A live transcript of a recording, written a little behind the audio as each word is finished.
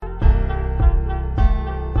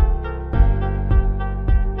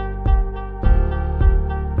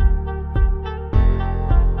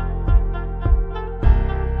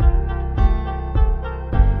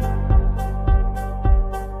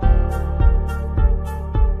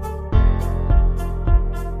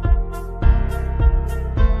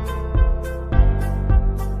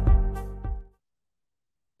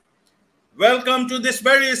Welcome to this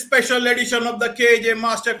very special edition of the KJ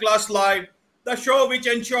Masterclass Live, the show which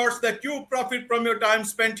ensures that you profit from your time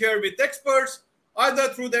spent here with experts, either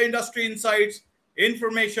through the industry insights,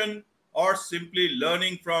 information, or simply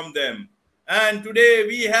learning from them. And today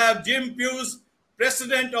we have Jim Fuhs,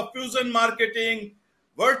 President of Fusion Marketing,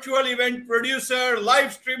 virtual event producer,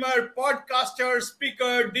 live streamer, podcaster,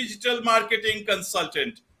 speaker, digital marketing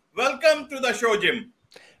consultant. Welcome to the show, Jim.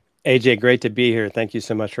 AJ, great to be here. Thank you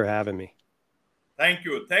so much for having me. Thank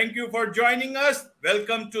you. Thank you for joining us.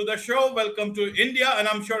 Welcome to the show. Welcome to India. And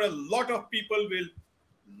I'm sure a lot of people will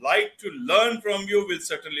like to learn from you, will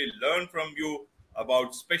certainly learn from you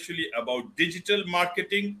especially about digital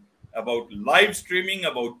marketing, about live streaming,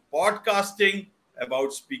 about podcasting,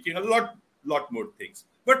 about speaking, lot more things.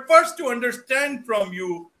 But first to understand from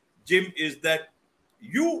you, Jim, is that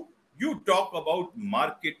you talk about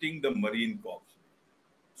marketing the Marine Corps.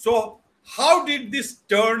 So how did this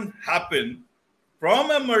turn happen?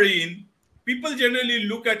 From a Marine, people generally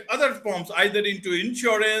look at other forms, either into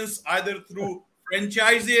insurance, either through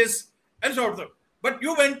franchises, and sort of. But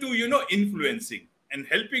you went to, influencing and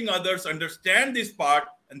helping others understand this part,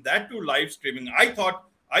 and that too live streaming. I thought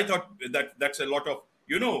that's a lot of,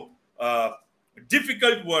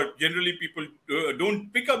 difficult work. Generally, people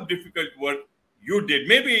don't pick up difficult work. You did.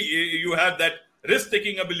 Maybe you have that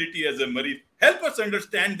risk-taking ability as a Marine. Help us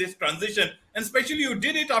understand this transition, and especially you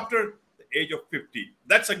did it after age of 50.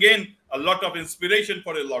 That's again a lot of inspiration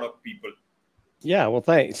for a lot of people. Yeah, well,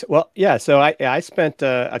 thanks. Well, yeah, so I spent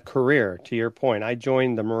a career, to your point. I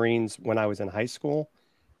joined the Marines when I was in high school.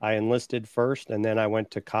 I enlisted first, and then I went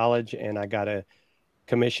to college, and I got a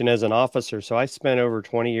commission as an officer. So I spent over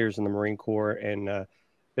 20 years in the Marine Corps and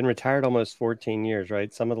been retired almost 14 years,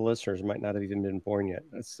 right? Some of the listeners might not have even been born yet.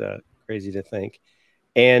 That's crazy to think.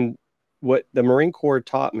 And what the Marine Corps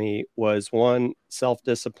taught me was, one,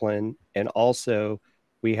 self-discipline, and also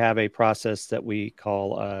we have a process that we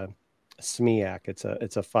call SMEAC.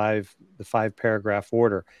 It's a five paragraph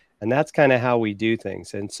order, and that's kind of how we do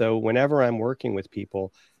things. And so whenever I'm working with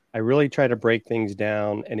people, I really try to break things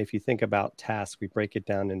down. And if you think about tasks, we break it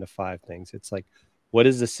down into 5 things. It's like, what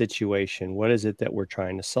is the situation? What is it that we're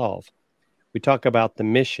trying to solve? We talk about the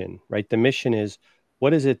mission, right? The mission is,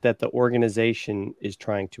 what is it that the organization is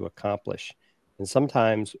trying to accomplish? And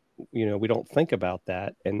sometimes, we don't think about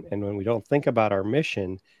that. And when we don't think about our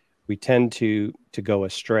mission, we tend to go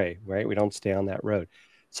astray, right? We don't stay on that road.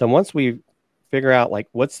 So once we figure out, like,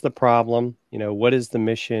 what's the problem, what is the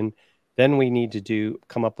mission, then we need to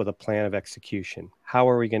come up with a plan of execution. How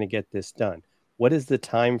are we going to get this done? What is the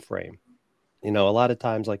time frame? A lot of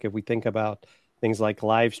times, like if we think about things like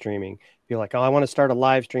live streaming, you're like, oh, I want to start a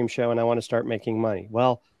live stream show and I want to start making money.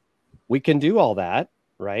 Well, we can do all that,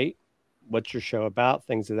 right? What's your show about?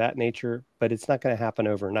 Things of that nature, but it's not going to happen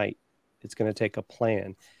overnight. It's going to take a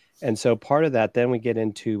plan. And so part of that, then we get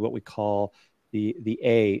into what we call the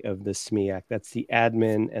A of the SMEAC. That's the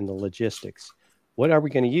admin and the logistics. What are we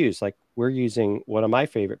going to use? Like, we're using one of my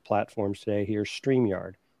favorite platforms today here,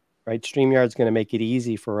 StreamYard, right? StreamYard is going to make it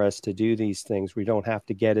easy for us to do these things. We don't have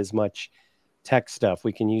to get as much tech stuff.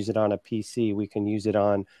 We can use it on a PC. We can use it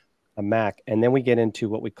on a Mac. And then we get into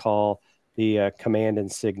what we call the command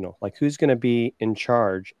and signal. Like, who's going to be in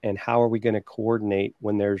charge and how are we going to coordinate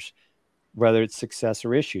when there's, whether it's success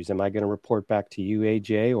or issues? Am I going to report back to you,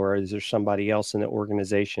 AJ, or is there somebody else in the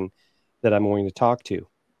organization that I'm going to talk to?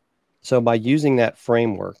 So by using that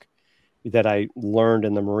framework that I learned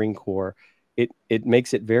in the Marine Corps, it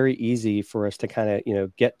makes it very easy for us to kind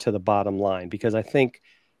of, get to the bottom line, because I think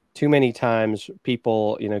too many times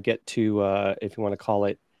people, get to, if you want to call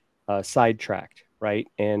it, sidetracked, right?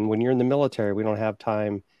 And when you're in the military, we don't have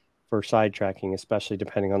time for sidetracking, especially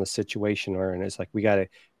depending on the situation we're in. It's like, we got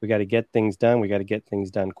to get things done. We got to get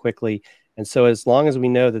things done quickly. And so as long as we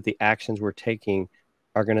know that the actions we're taking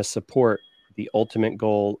are going to support the ultimate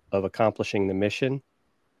goal of accomplishing the mission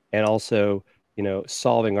and also,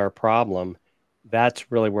 solving our problem,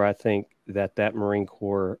 that's really where I think that Marine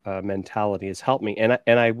Corps mentality has helped me. And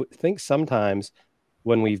I think sometimes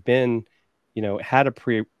when we've been, had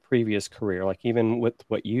a previous career, like even with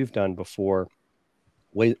what you've done before,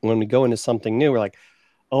 when we go into something new, we're like,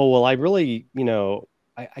 oh, well, I really,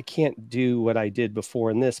 I can't do what I did before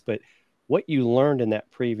in this, but what you learned in that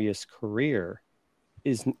previous career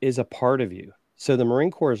is a part of you. So the Marine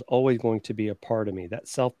Corps is always going to be a part of me. That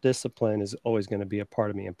self-discipline is always going to be a part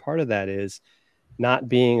of me. And part of that is not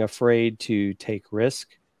being afraid to take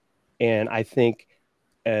risk. And I think,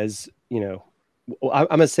 as I'm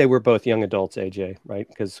going to say we're both young adults, AJ, right?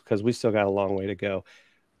 Because we still got a long way to go.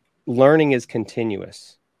 Learning is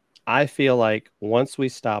continuous. I feel like once we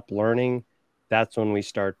stop learning, that's when we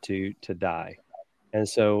start to die. And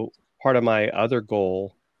so part of my other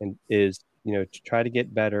goal is, to try to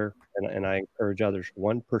get better, and I encourage others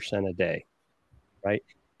 1% a day, right?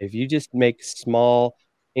 If you just make small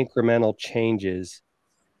incremental changes,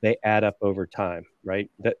 they add up over time, right?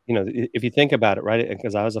 That, if you think about it, right?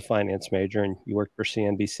 Because I was a finance major and you worked for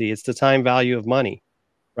CNBC, it's the time value of money,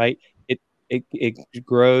 right? It it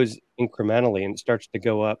grows incrementally and it starts to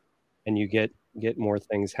go up, and you get more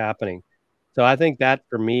things happening. So I think that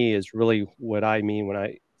for me is really what I mean when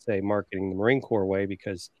I say marketing the Marine Corps way,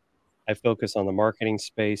 because I focus on the marketing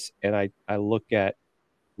space, and I look at,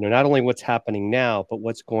 not only what's happening now, but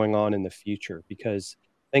what's going on in the future, because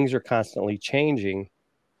things are constantly changing,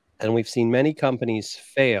 and we've seen many companies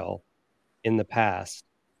fail in the past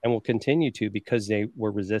and will continue to, because they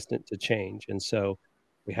were resistant to change. And so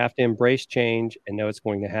we have to embrace change and know it's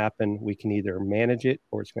going to happen. We can either manage it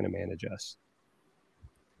or it's going to manage us.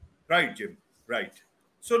 Right, Jim. Right.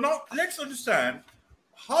 So now let's understand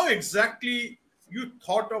how exactly you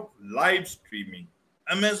thought of live streaming,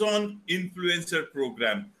 Amazon influencer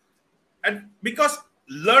program. And because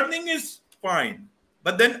learning is fine,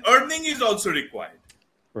 but then earning is also required.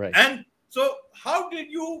 Right. And so, how did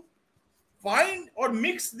you find or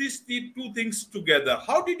mix these two things together?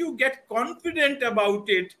 How did you get confident about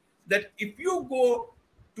it that if you go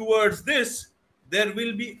towards this, there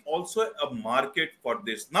will be also a market for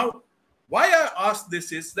this? Now, why I ask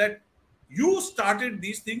this is that you started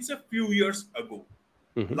these things a few years ago.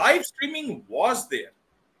 Hmm. Live streaming was there,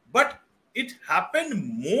 but it happened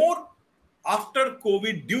more after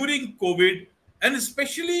COVID, during COVID, and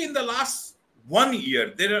especially in the last 1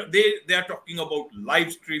 year. They are talking about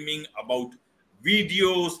live streaming, about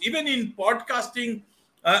videos, even in podcasting.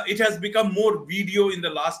 It has become more video in the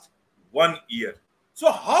last 1 year.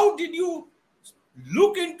 So, how did you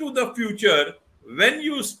look into the future when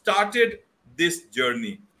you started this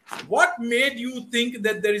journey? What made you think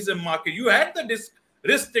that there is a market? You had the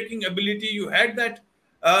risk taking ability, you had that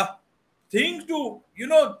uh, thing to,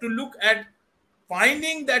 to look at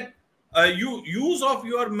finding that you use of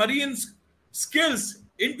your marine skills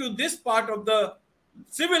into this part of the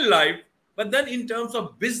civil life. But then in terms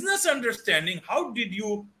of business understanding, how did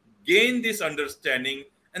you gain this understanding,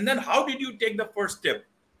 and then how did you take the first step?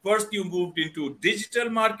 First you moved into digital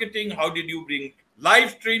marketing. How did you bring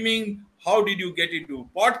live streaming? How did you get into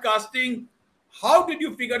podcasting? How did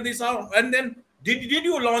you figure this out? And then did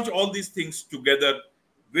you launch all these things together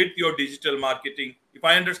with your digital marketing, if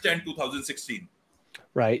I understand, 2016?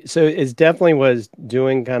 Right. So it definitely was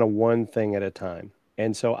doing kind of one thing at a time.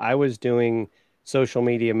 And so I was doing social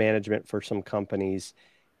media management for some companies.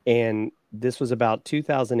 And this was about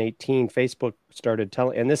 2018. Facebook started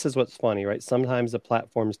telling, and this is what's funny, right? Sometimes the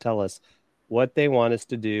platforms tell us what they want us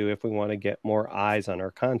to do if we want to get more eyes on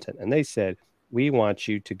our content. And they said, we want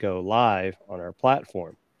you to go live on our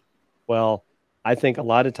platform. Well, I think a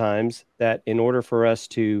lot of times that in order for us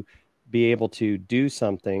to be able to do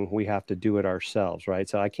something, we have to do it ourselves, right?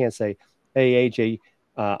 So I can't say, "Hey, AJ,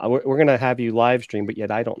 we're going to have you live stream," but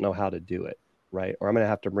yet I don't know how to do it, right? Or I'm going to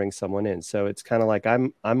have to bring someone in. So it's kind of like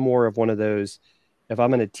I'm more of one of those. If I'm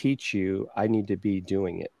going to teach you, I need to be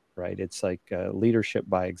doing it, right? It's like leadership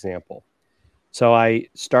by example. So I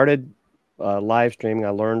started live streaming. I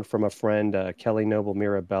learned from a friend, Kelly Noble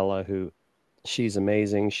Mirabella, who she's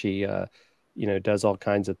amazing. She, does all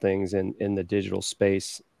kinds of things in the digital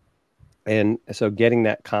space. And so getting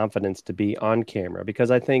that confidence to be on camera,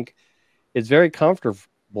 because I think it's very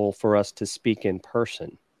comfortable for us to speak in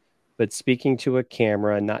person, but speaking to a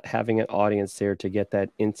camera and not having an audience there to get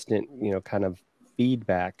that instant, kind of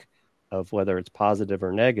feedback of whether it's positive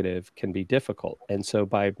or negative can be difficult. And so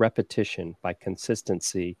by repetition, by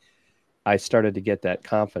consistency, I started to get that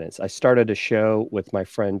confidence. I started a show with my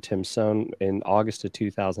friend Tim Sohn in August of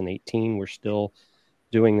 2018. We're still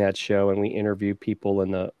doing that show, and we interview people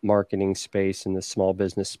in the marketing space and the small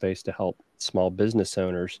business space to help small business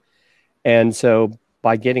owners. And so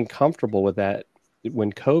by getting comfortable with that,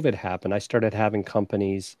 when COVID happened, I started having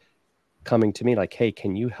companies coming to me like, "Hey,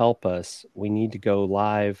 can you help us? We need to go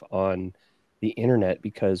live on the internet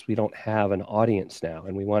because we don't have an audience now,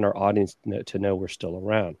 and we want our audience to know we're still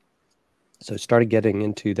around." So I started getting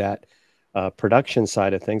into that production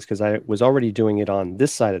side of things because I was already doing it on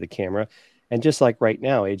this side of the camera. And just like right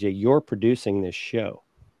now, AJ, you're producing this show,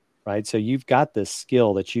 right? So you've got this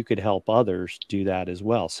skill that you could help others do that as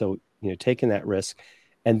well. So, taking that risk.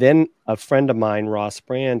 And then a friend of mine, Ross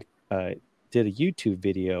Brand, did a YouTube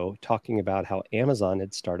video talking about how Amazon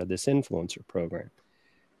had started this influencer program.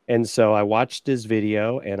 And so I watched his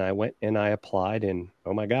video and I went and I applied, and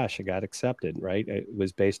oh my gosh, I got accepted, right? It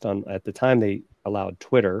was based on, at the time they allowed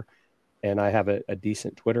Twitter. and I have a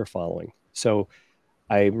decent Twitter following. So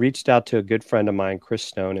I reached out to a good friend of mine, Chris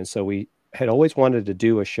Stone, and so we had always wanted to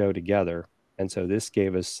do a show together. And so this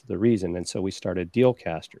gave us the reason. And so we started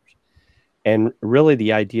Dealcasters. And really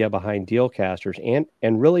the idea behind Dealcasters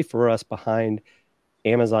and really for us behind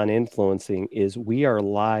Amazon influencing is we are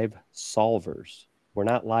live solvers. We're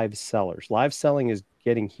not live sellers. Live selling is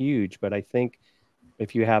getting huge, but I think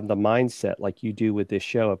if you have the mindset like you do with this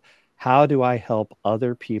show of how do I help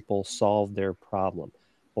other people solve their problem?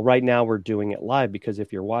 Well, right now we're doing it live because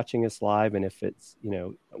if you're watching us live and if it's,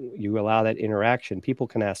 you allow that interaction, people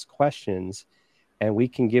can ask questions and we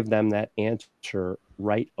can give them that answer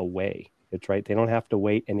right away. It's right. They don't have to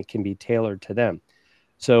wait and it can be tailored to them.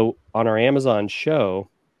 So on our Amazon show,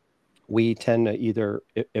 we tend to either,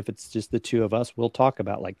 if it's just the two of us, we'll talk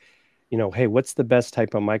about like, hey, what's the best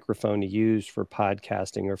type of microphone to use for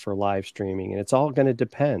podcasting or for live streaming? And it's all going to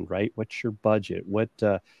depend, right? What's your budget? What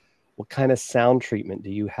kind of sound treatment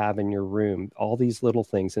do you have in your room? All these little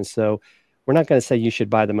things. And so we're not going to say you should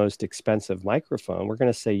buy the most expensive microphone. We're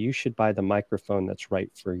going to say you should buy the microphone that's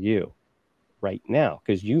right for you right now,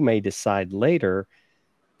 because you may decide later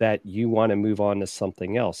that you want to move on to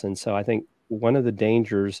something else. And so I think one of the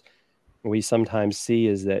dangers we sometimes see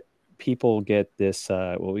is that people get this,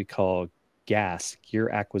 what we call gear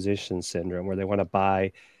acquisition syndrome, where they want to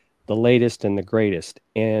buy the latest and the greatest.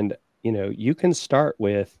 And, you can start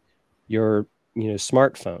with your,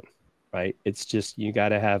 smartphone, right? It's just, you got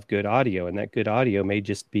to have good audio, and that good audio may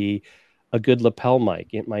just be a good lapel mic.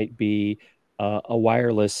 It might be a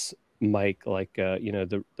wireless mic, like,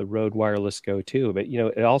 the Rode Wireless Go 2, but,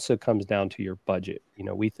 it also comes down to your budget.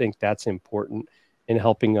 We think that's important in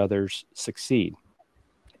helping others succeed.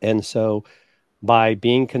 And so by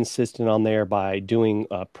being consistent on there, by doing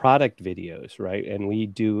product videos, right? And we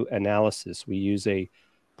do analysis. We use a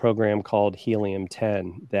program called Helium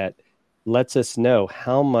 10 that lets us know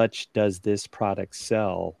how much does this product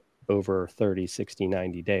sell over 30, 60,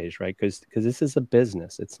 90 days, right? Because this is a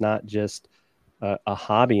business. It's not just a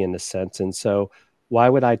hobby in a sense. And so why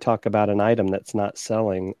would I talk about an item that's not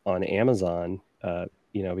selling on Amazon?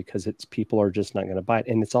 Because it's people are just not going to buy it.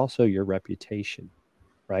 And it's also your reputation,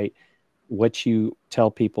 right? What you tell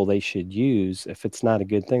people they should use, if it's not a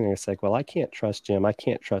good thing, they're going to say, well, I can't trust Jim. I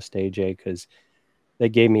can't trust AJ because they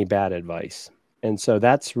gave me bad advice. And so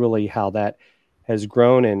that's really how that has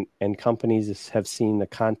grown. And companies have seen the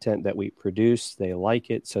content that we produce. They like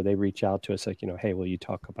it. So they reach out to us like, hey, will you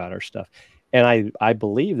talk about our stuff? And I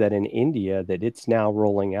believe that in India that it's now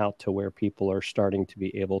rolling out to where people are starting to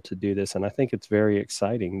be able to do this. And I think it's very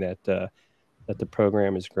exciting that the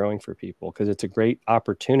program is growing for people, because it's a great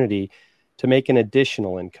opportunity to make an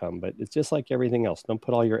additional income. But it's just like everything else. Don't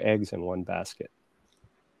put all your eggs in one basket.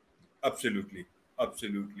 Absolutely.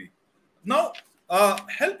 Absolutely. Now,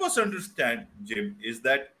 help us understand, Jim, is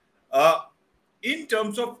that in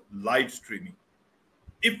terms of live streaming,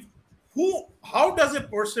 if how does a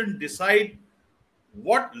person decide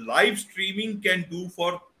what live streaming can do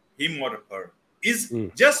for him or her? Is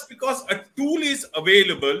Mm, just because a tool is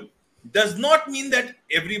available does not mean that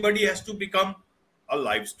everybody has to become a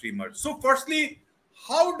live streamer. So, firstly,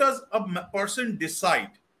 how does a person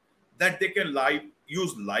decide that they can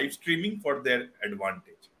use live streaming for their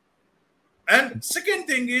advantage? And second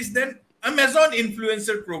thing is then Amazon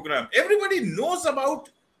influencer program. Everybody knows about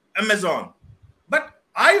Amazon, but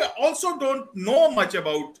I also don't know much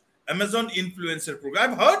about Amazon influencer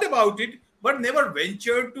program. I've heard about it, but never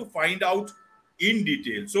ventured to find out in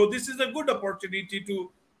detail. So this is a good opportunity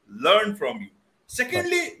to learn from you. right.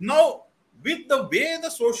 Secondly, now with the way the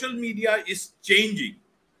social media is changing,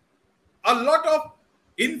 a lot of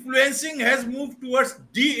influencing has moved towards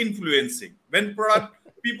de-influencing. When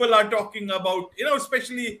people are talking about,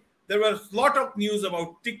 especially there was a lot of news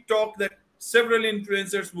about TikTok that several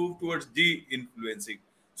influencers moved towards de-influencing.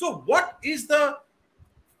 So what is the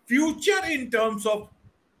future in terms of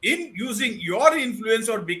in using your influence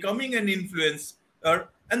or becoming an influencer,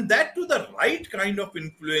 and that to the right kind of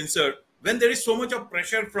influencer, when there is so much of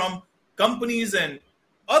pressure from companies and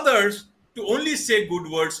others to only say good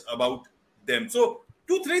words about them? So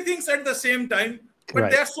two three things at the same time, but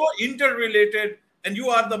they Right. are so interrelated, and you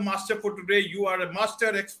are the master for today, you are a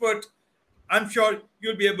master expert. I'm sure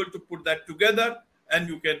you'll be able to put that together, and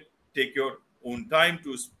you can take your own time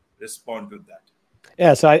to respond to that.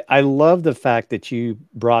 Yeah. So I love the fact that you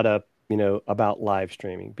brought up, about live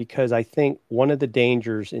streaming, because I think one of the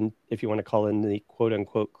dangers in, if you want to call it in the quote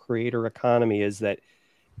unquote creator economy, is that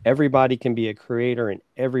everybody can be a creator and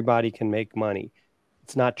everybody can make money.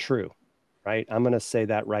 It's not true, right? I'm going to say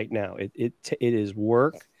that right now. It is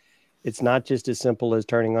work. It's not just as simple as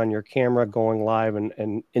turning on your camera, going live,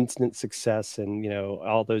 and instant success, and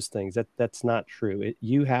all those things. That's not true.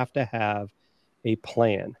 You have to have a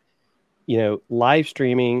plan. Live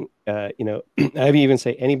streaming. I even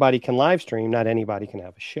say anybody can live stream. Not anybody can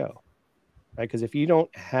have a show, right? Because if you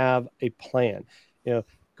don't have a plan, you know,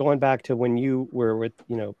 going back to when you were with,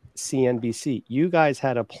 CNBC, you guys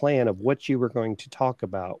had a plan of what you were going to talk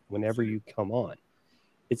about whenever you come on.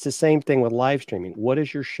 It's the same thing with live streaming. What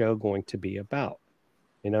is your show going to be about?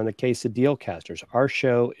 In the case of Dealcasters, our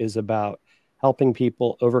show is about helping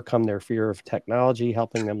people overcome their fear of technology,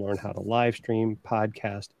 helping them learn how to live stream,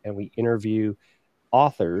 podcast, and we interview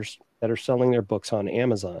authors that are selling their books on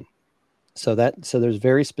Amazon. So there's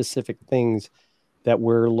very specific things that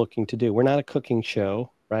we're looking to do. We're not a cooking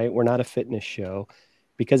show, right? We're not a fitness show,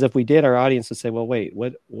 because if we did, our audience would say, "Well, wait,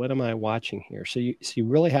 what am I watching here?" So you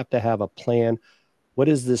really have to have a plan. What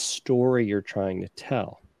is this story you're trying to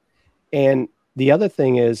tell? And the other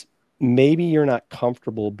thing is, maybe you're not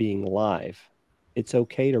comfortable being live. It's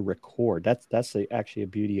okay to record. That's actually a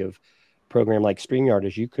beauty of a program like StreamYard,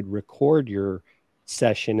 is you could record your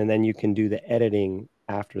session and then you can do the editing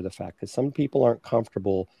after the fact. Because some people aren't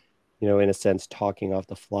comfortable, in a sense, talking off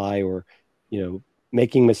the fly, or,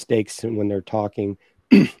 making mistakes when they're talking.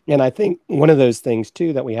 And I think one of those things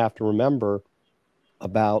too that we have to remember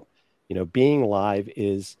about, being live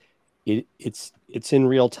is it's in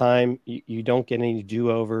real time. You don't get any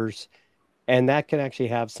do-overs, and that can actually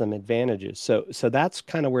have some advantages. So that's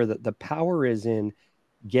kind of where the power is, in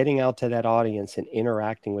getting out to that audience and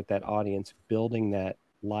interacting with that audience, building that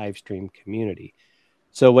live stream community.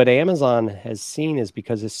 So what Amazon has seen is,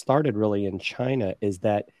 because it started really in China, is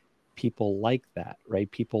that people like that,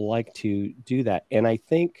 right? People like to do that. And I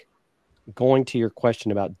think, going to your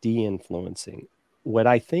question about de-influencing, what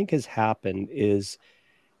I think has happened is,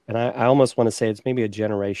 and I almost want to say it's maybe a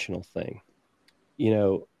generational thing,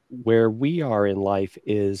 where we are in life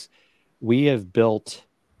is, we have built,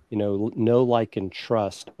 know, like, and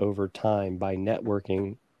trust over time by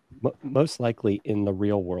networking, most likely in the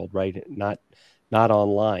real world, right? Not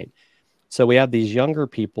online. So we have these younger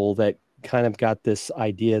people that kind of got this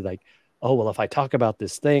idea like, oh, well, if I talk about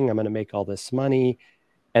this thing, I'm going to make all this money.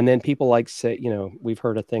 And then people like say, we've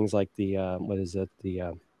heard of things like the what is it,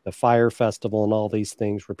 the Fire Festival and all these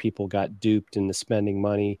things where people got duped into spending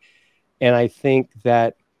money. And I think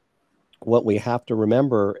that what we have to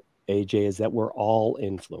remember, AJ, is that we're all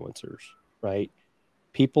influencers, right?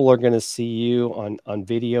 People are going to see you on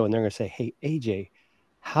video and they're going to say, "Hey, AJ,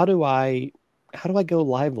 how do I go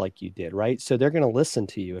live like you did?" Right? So they're going to listen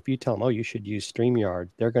to you. If you tell them, "Oh, you should use StreamYard,"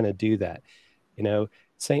 they're going to do that. You know,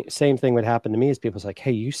 same thing would happen to me, is people's like,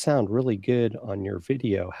 "Hey, you sound really good on your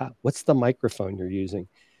video. What's the microphone you're using?"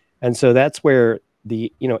 And so that's where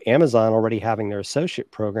Amazon already having their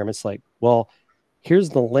associate program, it's like, well,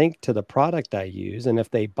 here's the link to the product I use. And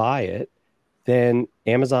if they buy it, then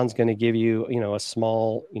Amazon's going to give you, a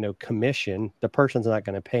small, commission. The person's not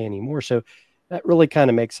going to pay anymore. So that really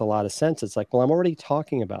kind of makes a lot of sense. It's like, well, I'm already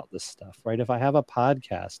talking about this stuff, right? If I have a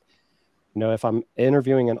podcast, if I'm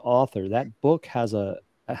interviewing an author, that book has an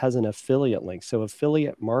affiliate link. So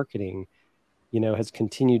affiliate marketing, has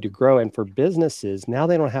continued to grow. And for businesses, now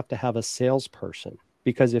they don't have to have a salesperson,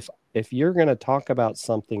 because if you're going to talk about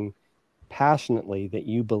something passionately that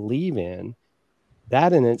you believe in,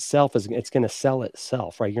 that in itself it's going to sell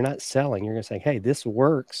itself, right? You're not selling, you're going to say, "Hey, this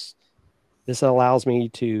works. This allows me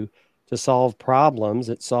to solve problems.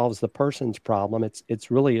 It solves the person's problem." It's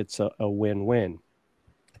a win-win.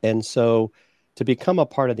 And so, to become a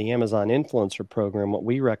part of the Amazon influencer program, what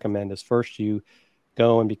we recommend is, first, you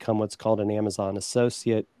go and become what's called an Amazon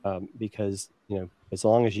associate, because as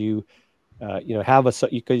long as you have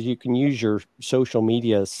because you can use your social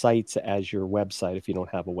media sites as your website if you don't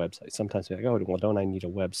have a website. Sometimes you're like, "Oh, well, don't I need a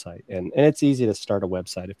website?" And it's easy to start a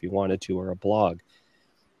website if you wanted to, or a blog.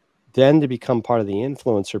 Then, to become part of the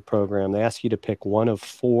influencer program, they ask you to pick one of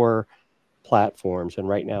 4 platforms, and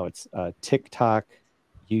right now it's TikTok,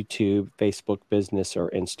 YouTube, Facebook Business, or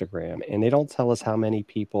Instagram. And they don't tell us how many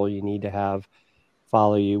people you need to have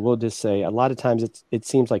follow you. We'll just say, a lot of times it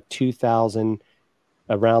seems like 2,000,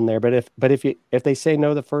 around there. But if they say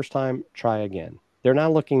no the first time, try again. They're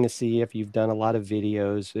not looking to see if you've done a lot of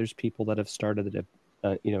videos. There's people that have started that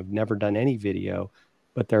have never done any video,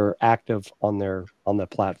 but they're active on the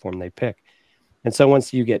platform they pick. And so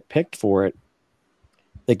once you get picked for it,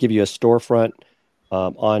 they give you a storefront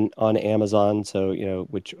on Amazon. So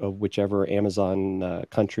whichever Amazon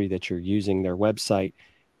country that you're using their website.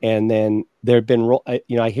 And then there've been,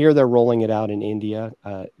 I hear they're rolling it out in India,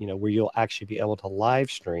 where you'll actually be able to live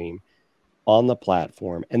stream on the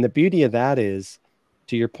platform. And the beauty of that is,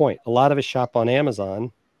 to your point, a lot of us shop on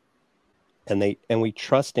Amazon, and we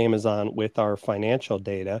trust Amazon with our financial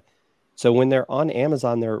data. So when they're on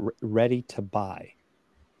Amazon, they're ready to buy.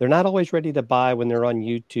 They're not always ready to buy when they're on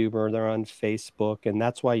YouTube or they're on Facebook, and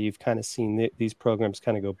that's why you've kind of seen these programs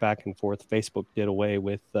kind of go back and forth. Facebook did away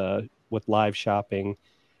with live shopping,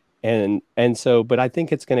 and so, but I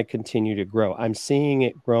think it's going to continue to grow. I'm seeing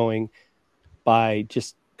it growing by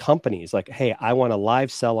just companies like, hey, I want to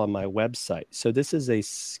live sell on my website. So this is a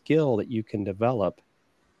skill that you can develop,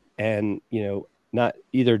 and not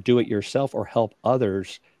either do it yourself or help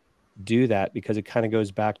others do that, because it kind of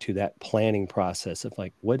goes back to that planning process of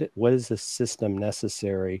like, what is the system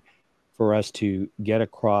necessary for us to get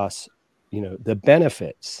across the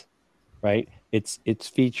benefits, right? It's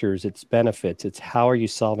features, it's benefits, it's how are you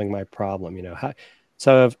solving my problem,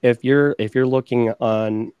 so if you're looking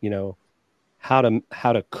on how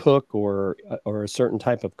to cook or a certain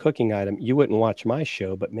type of cooking item, you wouldn't watch my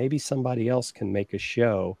show, but maybe somebody else can make a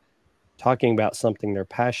show talking about something they're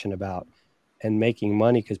passionate about and making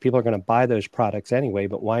money, because people are going to buy those products anyway,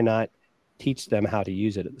 but why not teach them how to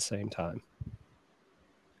use it at the same time?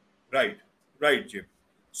 Right, right, Jim.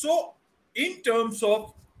 So, in terms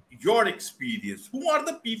of your experience, who are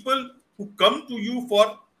the people who come to you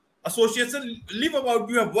for association? Live about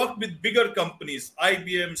you have worked with bigger companies,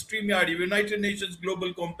 IBM, StreamYard, United Nations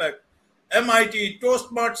Global Compact, MIT,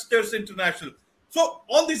 Toastmasters International. So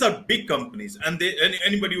all these are big companies, and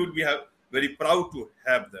anybody would be very proud to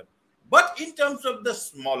have them. But in terms of the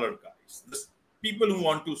smaller guys, the people who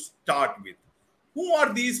want to start with, who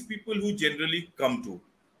are these people who generally come to?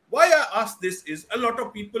 Why I ask this is a lot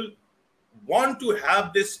of people want to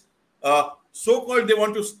have this so-called, they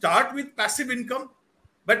want to start with passive income,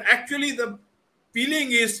 but actually the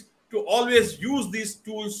feeling is to always use these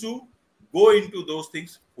tools to go into those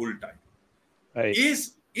things full time. Right.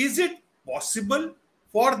 Is it possible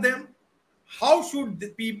for them? How should the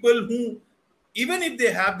people who, even if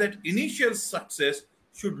they have that initial success,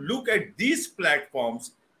 should look at these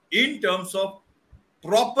platforms in terms of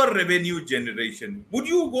proper revenue generation? Would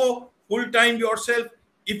you go full time yourself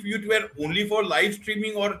if it were only for live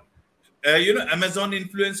streaming or Amazon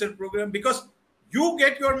influencer program? Because you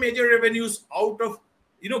get your major revenues out of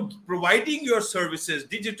providing your services,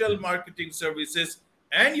 digital marketing services,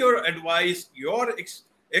 and your advice, your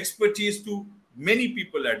expertise to many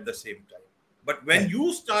people at the same time. But when Right.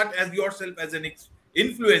 you start as yourself as an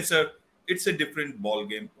influencer, it's a different ball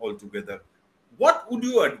game altogether. What would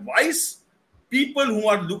you advise people who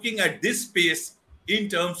are looking at this space in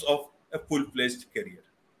terms of a full-fledged career?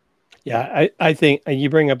 Yeah, I think you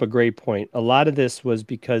bring up a great point. A lot of this was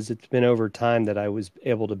because it's been over time that I was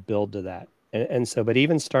able to build to that. And so, but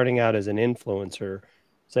even starting out as an influencer,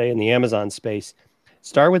 say in the Amazon space,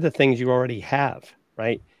 start with the things you already have,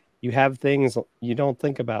 right? You have things you don't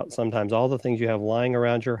think about sometimes, all the things you have lying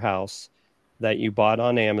around your house that you bought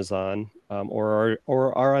on Amazon, or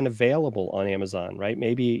are unavailable on Amazon, right?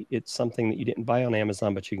 Maybe it's something that you didn't buy on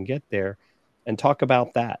Amazon, but you can get there, and talk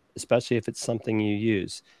about that, especially if it's something you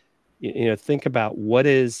use. Think about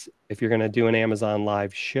if you're going to do an Amazon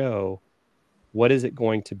live show, what is it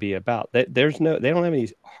going to be about? They don't have any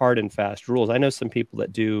hard and fast rules. I know some people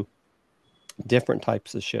that do different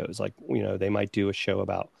types of shows. Like, they might do a show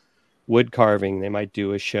about wood carving. They might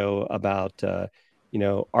do a show about,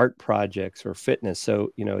 art projects or fitness.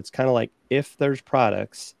 So, it's kind of like, if there's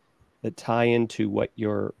products that tie into what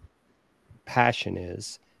your passion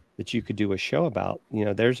is, that you could do a show about,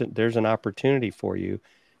 there's an opportunity for you,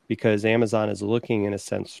 because Amazon is looking, in a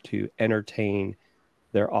sense, to entertain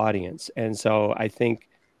their audience. And so I think,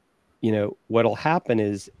 what'll happen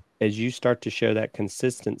is, as you start to show that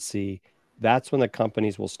consistency, that's when the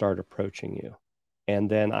companies will start approaching you. And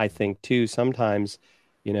then I think too, sometimes,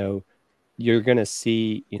 you know, you're going to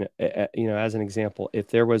see, as an example, if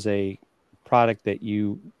there was a product that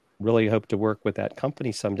you really hope to work with that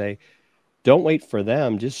company someday, don't wait for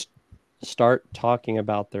them. Just start talking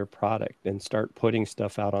about their product and start putting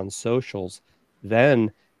stuff out on socials.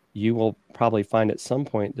 Then you will probably find at some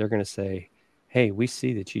point they're going to say, "Hey, we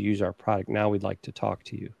see that you use our product. Now we'd like to talk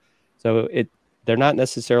to you." So they're not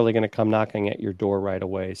necessarily going to come knocking at your door right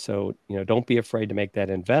away. So, don't be afraid to make that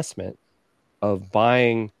investment of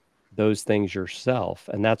buying those things yourself.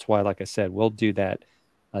 And that's why, like I said, we'll do that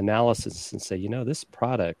analysis and say, this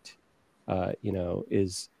product,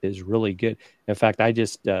 is really good. In fact, I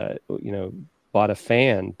just, bought a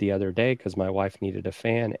fan the other day because my wife needed a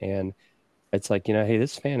fan, and it's like, hey,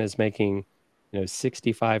 this fan is making,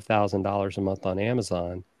 $65,000 a month on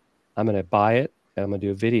Amazon. I'm going to buy it, and I'm going to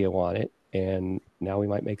do a video on it, and now we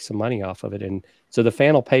might make some money off of it. And so the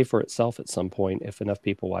fan will pay for itself at some point if enough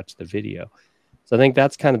people watch the video. So I think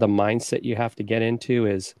that's kind of the mindset you have to get into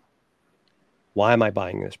is, why am I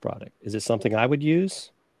buying this product? Is it something I would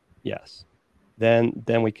use? Yes. Then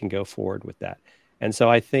we can go forward with that. And so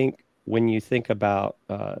I think when you think about,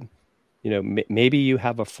 maybe you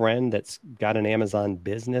have a friend that's got an Amazon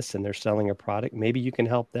business and they're selling a product. Maybe you can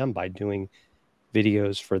help them by doing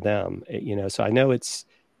videos for them. So I know it's,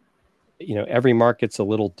 every market's a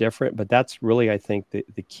little different, but that's really, I think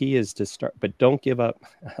the key is to start, but don't give up.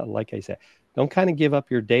 Like I said, don't kind of give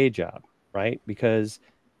up your day job, right? Because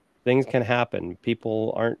things can happen.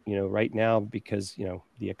 People aren't, right now, because,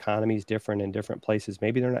 the economy is different in different places.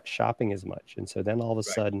 Maybe they're not shopping as much. And so then all of a Right.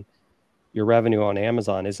 sudden your revenue on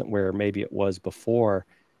Amazon isn't where maybe it was before.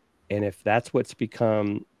 And if that's what's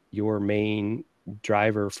become your main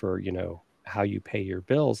driver for, how you pay your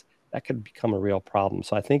bills, that could become a real problem.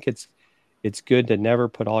 So I think it's good to never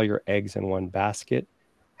put all your eggs in one basket.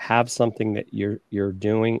 Have something that you're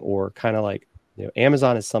doing, or kind of like,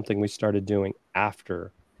 Amazon is something we started doing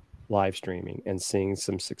after live streaming and seeing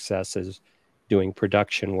some successes doing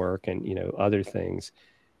production work and, other things.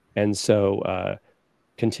 And so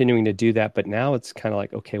continuing to do that. But now it's kind of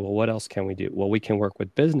like, okay, well, what else can we do? Well, we can work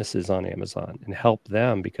with businesses on Amazon and help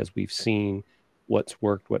them, because we've seen what's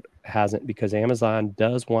worked, what hasn't, because Amazon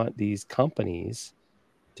does want these companies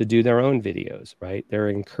to do their own videos, right? They're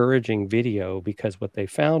encouraging video, because what they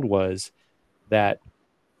found was that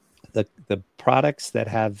the products that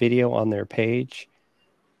have video on their page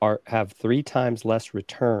have 3 times less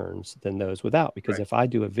returns than those without. Because Right. if I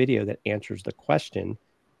do a video that answers the question,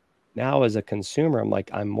 now as a consumer, I'm like,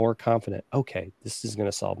 I'm more confident, okay, this is going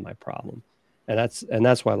to solve my problem. And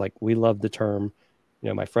that's why, like, we love the term,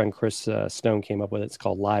 my friend Chris Stone came up with it. It's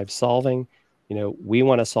called live solving. We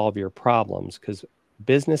want to solve your problems, because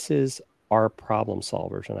businesses are problem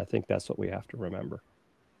solvers. And I think that's what we have to remember.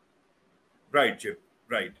 Right, Chip.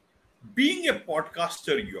 Right. Being a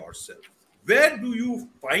podcaster yourself, where do you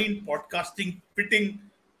find podcasting fitting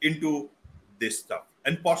into this stuff?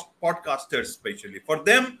 And podcasters, especially for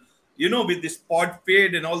them, with this pod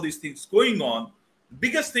fade and all these things going on,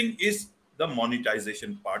 biggest thing is the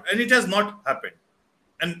monetization part, and it has not happened.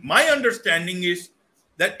 And my understanding is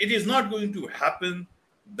that it is not going to happen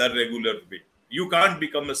the regular way. You can't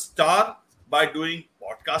become a star by doing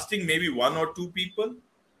podcasting. Maybe one or two people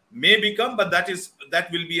may become, but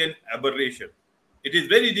that will be an aberration. It is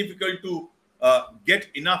very difficult to get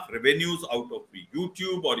enough revenues out of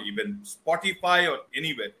YouTube or even Spotify or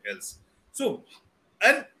anywhere else. So,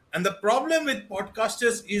 and the problem with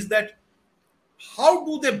podcasters is that how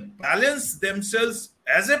do they balance themselves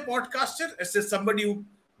as a podcaster, as a somebody who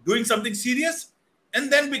doing something serious,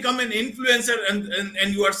 and then become an influencer,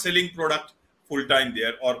 and you are selling product full time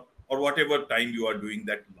there, or whatever time you are doing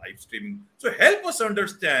that live streaming. So help us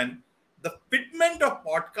understand the fitment of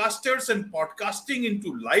podcasters and podcasting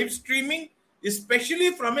into live streaming,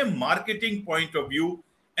 especially from a marketing point of view.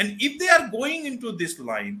 And if they are going into this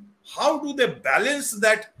line, how do they balance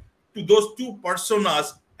that to those two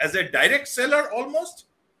personas, as a direct seller almost,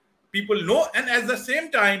 people know, and at the same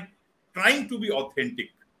time trying to be authentic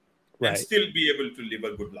and Right. still be able to live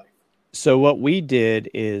a good life. So what we did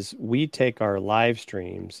is we take our live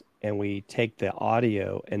streams and we take the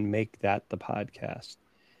audio and make that the podcast.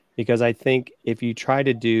 Because I think if you try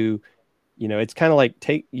to do, it's kind of like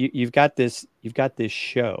you've got this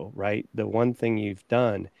show, right? The one thing you've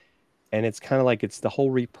done, and it's kind of like it's the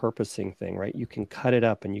whole repurposing thing, right? You can cut it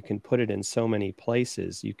up and you can put it in so many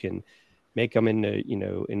places. You can make them into,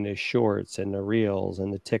 into shorts and the reels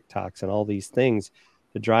and the TikToks and all these things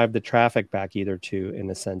to drive the traffic back, either to, in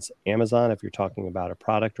a sense, Amazon, if you're talking about a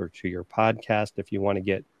product, or to your podcast, if you want to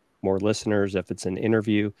get more listeners, if it's an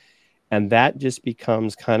interview. And that just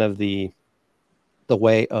becomes kind of the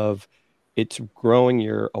way of it's growing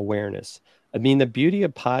your awareness. I mean, the beauty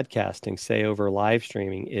of podcasting, say over live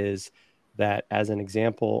streaming, is that, as an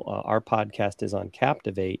example, our podcast is on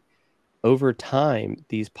Captivate. Over time,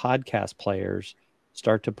 these podcast players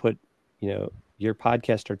start to put, your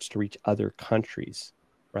podcast starts to reach other countries,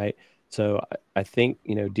 right? So I think,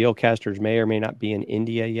 Dealcasters may or may not be in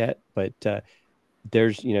India yet, but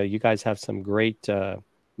there's, you guys have some great,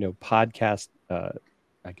 podcast,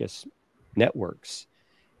 I guess, networks,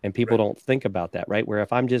 and people Right. don't think about that, right? Where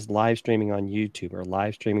if I'm just live streaming on YouTube or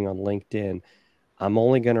live streaming on LinkedIn, I'm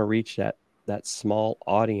only going to reach that small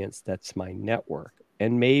audience that's my network.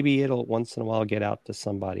 And maybe it'll once in a while get out to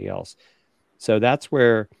somebody else. So that's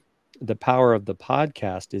where the power of the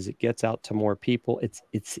podcast is, it gets out to more people.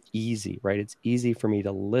 It's easy, right? It's easy for me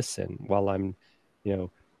to listen while I'm, you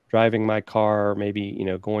know, driving my car, maybe,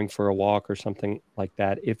 going for a walk or something like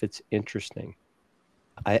that, if it's interesting.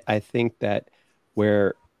 I think that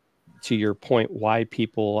where to your point, why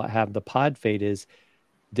people have the pod fade is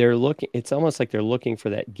they're looking, it's almost like they're looking for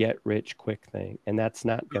that get rich quick thing. And that's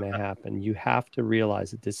not going to happen. You have to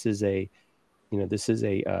realize that this is a, this is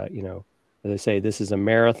a, as I say, this is a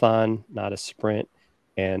marathon, not a sprint.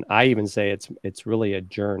 And I even say it's really a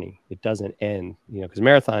journey. It doesn't end, because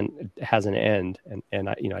marathon has an end. And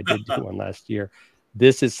I did do one last year.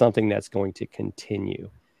 This is something that's going to continue,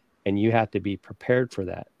 and you have to be prepared for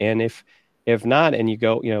that. And if not, and you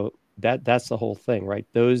go, that's the whole thing, right?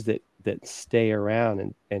 Those that stay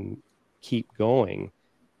around and keep going,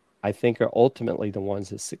 I think are ultimately the ones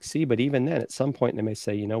that succeed. But even then, at some point, they may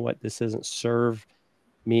say, you know what, this doesn't serve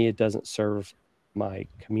me. It doesn't serve my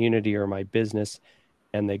community or my business.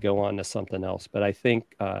 And they go on to something else. But I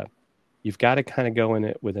think you've got to kind of go in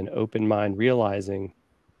it with an open mind, realizing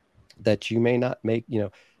that you may not make,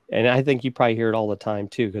 and I think you probably hear it all the time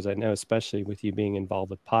too, because I know, especially with you being involved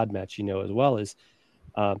with Podmatch, as well as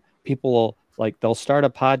people will, like, they'll start a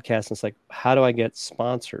podcast and it's like, how do I get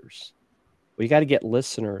sponsors? Well, you got to get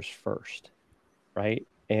listeners first, right?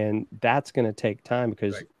 And that's going to take time,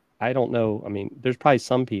 because Right. I don't know. I mean, there's probably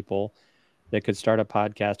some people that could start a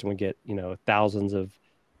podcast and we get, thousands of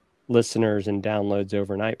listeners and downloads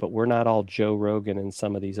overnight, but we're not all Joe Rogan and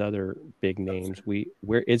some of these other big names. Absolutely.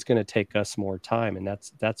 We're it's going to take us more time, and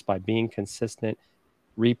that's by being consistent,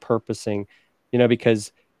 repurposing,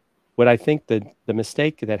 because what I think the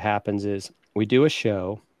mistake that happens is we do a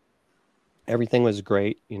show, everything was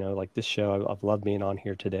great, like this show, I've loved being on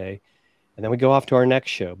here today, and then we go off to our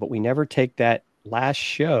next show, but we never take that last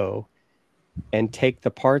show and take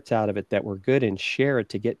the parts out of it that were good and share it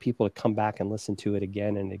to get people to come back and listen to it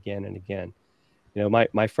again and again and again.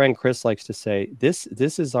 My friend Chris likes to say, this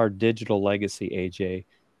is our digital legacy, AJ.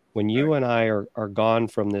 When you Right. and I are gone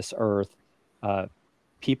from this earth, uh,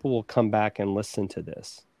 people will come back and listen to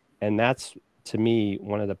this. And that's, to me,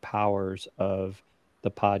 one of the powers of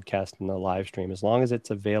the podcast and the live stream. As long as it's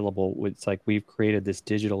available, it's like we've created this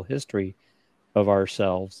digital history of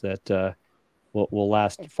ourselves that will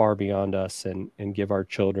last far beyond us, and give our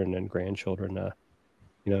children and grandchildren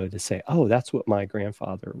to say, oh, that's what my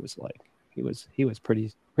grandfather was like. He was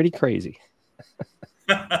pretty crazy.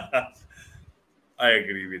 I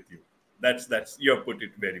agree with you. That's you have put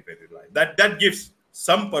it very very right. That gives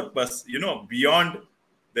some purpose, beyond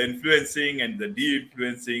the influencing and the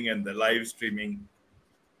de-influencing and the live streaming.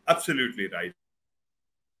 Absolutely right.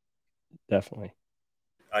 Definitely.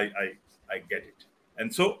 I get it.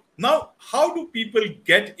 And so now, how do people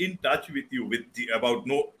get in touch with you with the about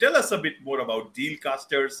no? Tell us a bit more about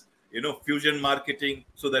Dealcasters, fusion marketing,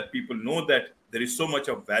 so that people know that there is so much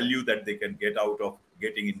of value that they can get out of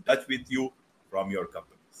getting in touch with you from your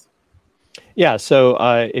companies. Yeah. So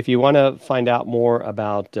if you want to find out more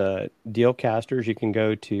about Dealcasters, you can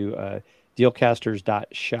go to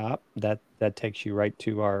dealcasters.shop. That takes you right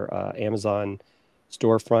to our Amazon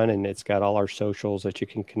storefront, and it's got all our socials that you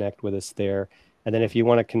can connect with us there. And then if you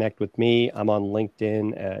want to connect with me, I'm on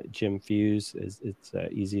LinkedIn at Jim Fuhs. It's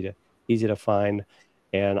easy to find,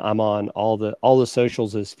 and I'm on all the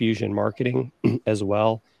socials as Fusion Marketing as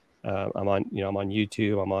well. I'm on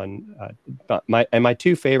YouTube. I'm on my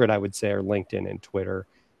two favorite, I would say, are LinkedIn and Twitter,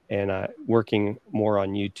 and working more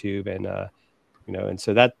on YouTube, and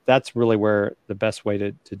so that's really where the best way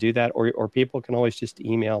to do that. Or people can always just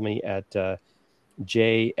email me at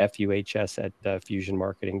jfuhs at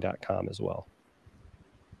fusionmarketing.com as well.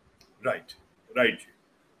 Right, right.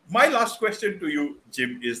 My last question to you,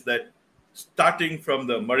 Jim, is that starting from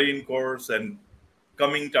the Marine Corps and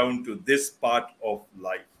coming down to this part of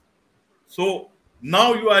life. So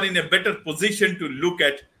now you are in a better position to look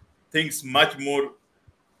at things much more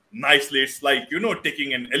nicely. It's like,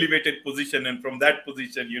 taking an elevated position, and from that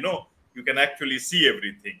position, you can actually see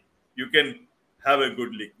everything. You can have a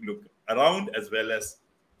good look around, as well as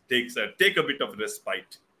take a bit of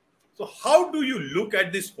respite. So how do you look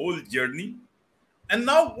at this whole journey? And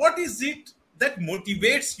now, what is it that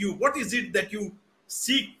motivates you? What is it that you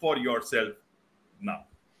seek for yourself now?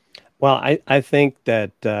 Well, I think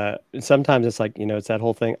that sometimes it's like, it's that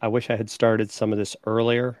whole thing. I wish I had started some of this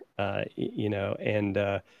earlier, and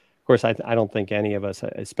of course, I don't think any of us,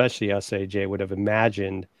 especially us, AJ, would have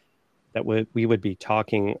imagined that we would be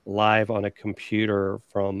talking live on a computer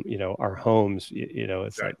from, our homes.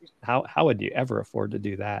 It's Right. like, how would you ever afford to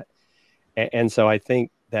do that? And so I think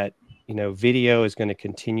that, video is going to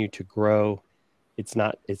continue to grow. It's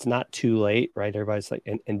not too late, right? Everybody's like,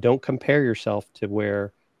 and don't compare yourself to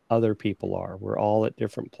where other people are. We're all at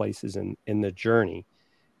different places in the journey.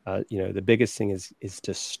 The biggest thing is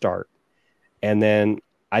to start. And then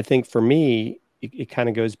I think for me, it kind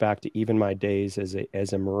of goes back to even my days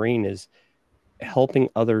as a Marine. Is helping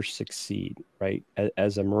others succeed, right?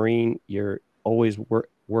 As a Marine, you're always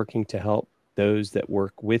working to help those that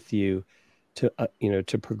work with you to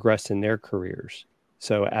to progress in their careers.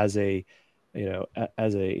 So as a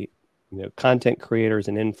as a content creator, as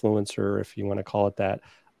an influencer, if you want to call it that,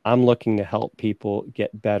 I'm looking to help people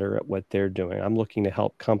get better at what they're doing. I'm looking to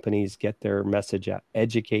help companies get their message out,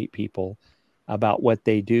 educate people about what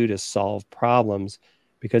they do to solve problems,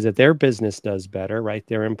 because if their business does better, right,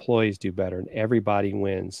 their employees do better and everybody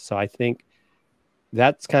wins. So I think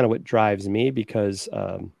that's kind of what drives me, because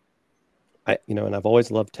and I've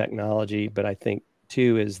always loved technology, but I think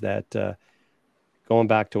too is that going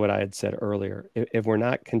back to what I had said earlier, if we're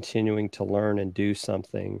not continuing to learn and do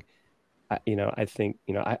something, I think,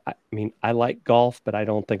 I mean, I like golf, but I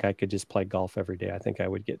don't think I could just play golf every day. I think I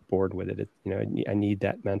would get bored with it. I need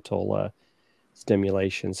that mental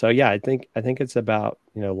stimulation. So yeah, I think it's about,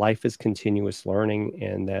 life is continuous learning,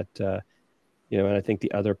 and that, and I think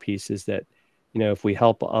the other piece is that, if we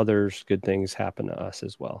help others, good things happen to us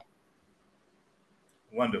as well.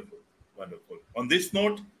 Wonderful, wonderful. On this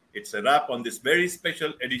note, it's a wrap on this very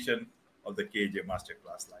special edition of the KJ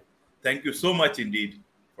Masterclass Live. Thank you so much indeed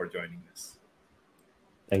for joining us.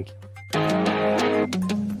 Thank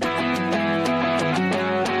you.